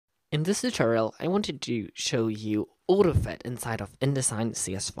In this tutorial, I wanted to show you AutoFit inside of InDesign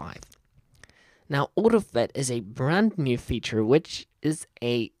CS5. Now, AutoFit is a brand new feature which is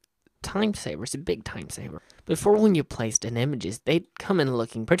a time saver. It's a big time saver. Before, when you placed in images, they'd come in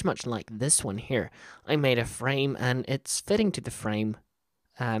looking pretty much like this one here. I made a frame and it's fitting to the frame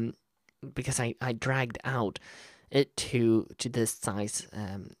because I dragged out it to this size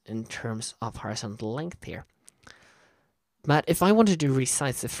in terms of horizontal length here. But if I wanted to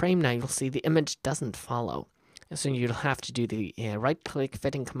resize the frame now, you'll see the image doesn't follow. So you'll have to do the right-click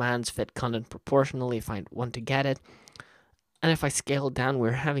fitting commands, fit content proportionally if I want to get it. And if I scale down,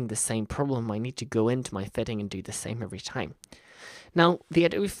 we're having the same problem. I need to go into my fitting and do the same every time. Now, the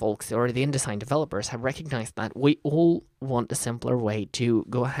Adobe folks or the InDesign developers have recognized that we all want a simpler way to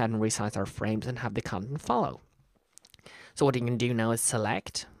go ahead and resize our frames and have the content follow. So what you can do now is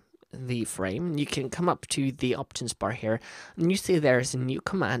select the frame. You can come up to the options bar here, and you see there's a new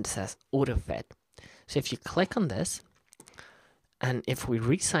command that says AutoFit. So if you click on this, and if we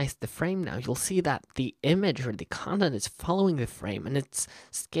resize the frame now, you'll see that the image or the content is following the frame, and it's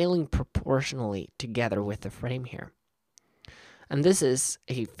scaling proportionally together with the frame here. And this is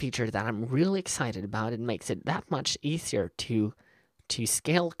a feature that I'm really excited about. It makes it that much easier to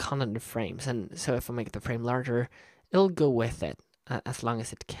scale content to frames. And so if I make the frame larger, it'll go with it as long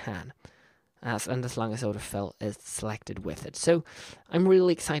as it can, and as long as autofill is selected with it. So I'm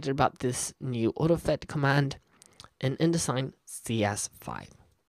really excited about this new AutoFit command in InDesign CS5.